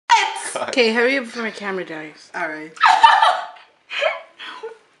God. Okay, hurry up before my camera dies. Alright.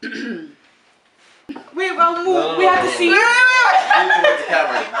 Wait, well, move. We have to see. You towards the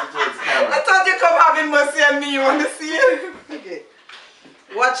camera. You towards the camera. I thought you come having mercy on me. You want to see it? Okay.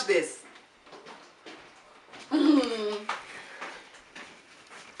 Watch this.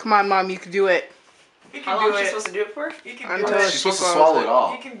 Come on, Mom, you can do it. You How can long do is she it. supposed to do it for? You can Until do it. She's supposed to swallow it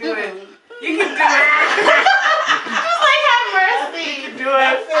all. You can do it. You can do it. Just like have mercy. You can do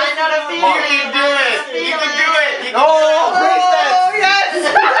it. I know the feeling. You can do it. You can do it. You can Oh, princess! Oh, yes.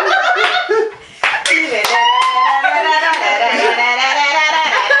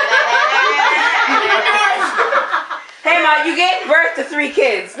 Hey, Ma, you gave birth to 3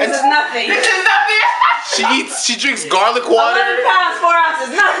 kids. This is nothing. This is nothing. She drinks garlic water. 11 pounds, 4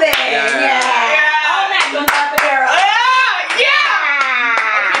 ounces. Nothing. Yeah. All that comes out the barrel.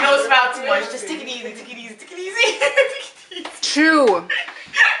 Yeah. Okay, don't smile too much. Just take it easy. Take it easy. Take it easy. Chew.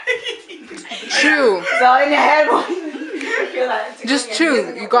 Chew. It's all in your head, boy. Just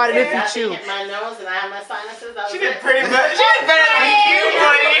chew. You got it if you chew. Hit my nose and I have my sinuses. She did pretty much. She did better than you,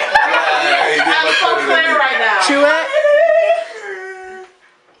 buddy. I'm so clear right now. Chew it.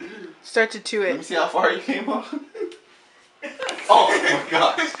 Start to chew Let me it. see how far you came on. Oh my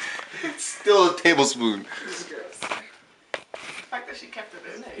gosh. It's still a tablespoon. The fact that she kept it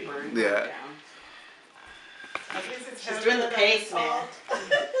in there. Yeah. She's doing the pace, man.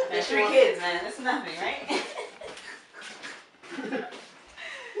 There's 3 kids, man. That's nothing, right?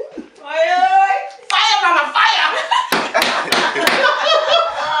 Fire, mama, fire!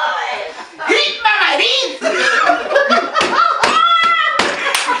 Heat, mama, heat!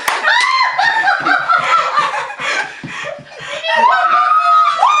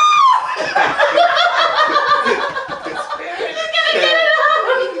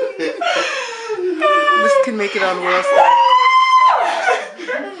 This can make it on World Star.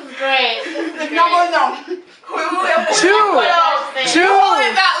 Great. No. Chew. Chew. Hold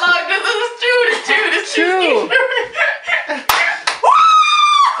it that long. This is true. This is true.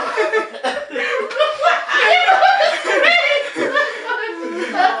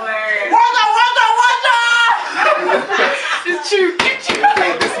 Just chew.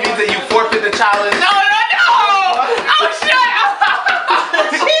 Okay, this means that you forfeit the challenge. No. Oh, shut up.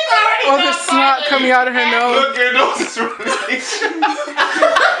 She's already Oh, the snot coming out of her nose. Look, your nose is running.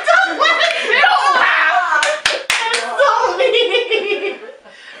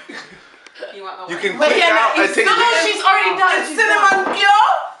 You can click out and take No, it. she's already done. Cinnamon cure?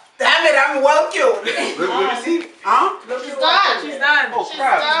 Damn it, I'm well cured. Look, let me see. Huh? She's done. She's done. Oh,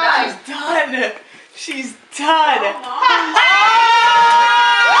 crap. She's done. She's done.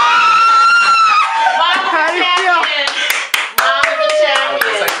 How do you feel? Mom is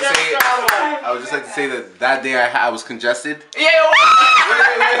the champion. I would just like to say that day I was congested. Yeah.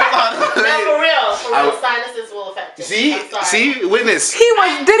 Wait, hold on. No, for real. For real, I- sinuses will affect you. See? I'm sorry. See? Witness. He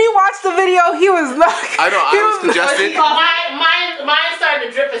was. Did he watch the video? He was not. I know, I was congested. Mine started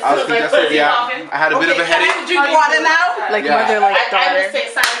to drip as I was soon as I put congested, it yeah. off. I had a bit of a headache. Drink water now? Like Yeah. mother, like I daughter. just say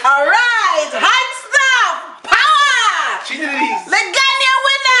sinus. All right. Hot stuff. Power. She did these. The Ganya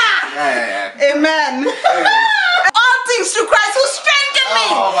winner. Yeah. Amen.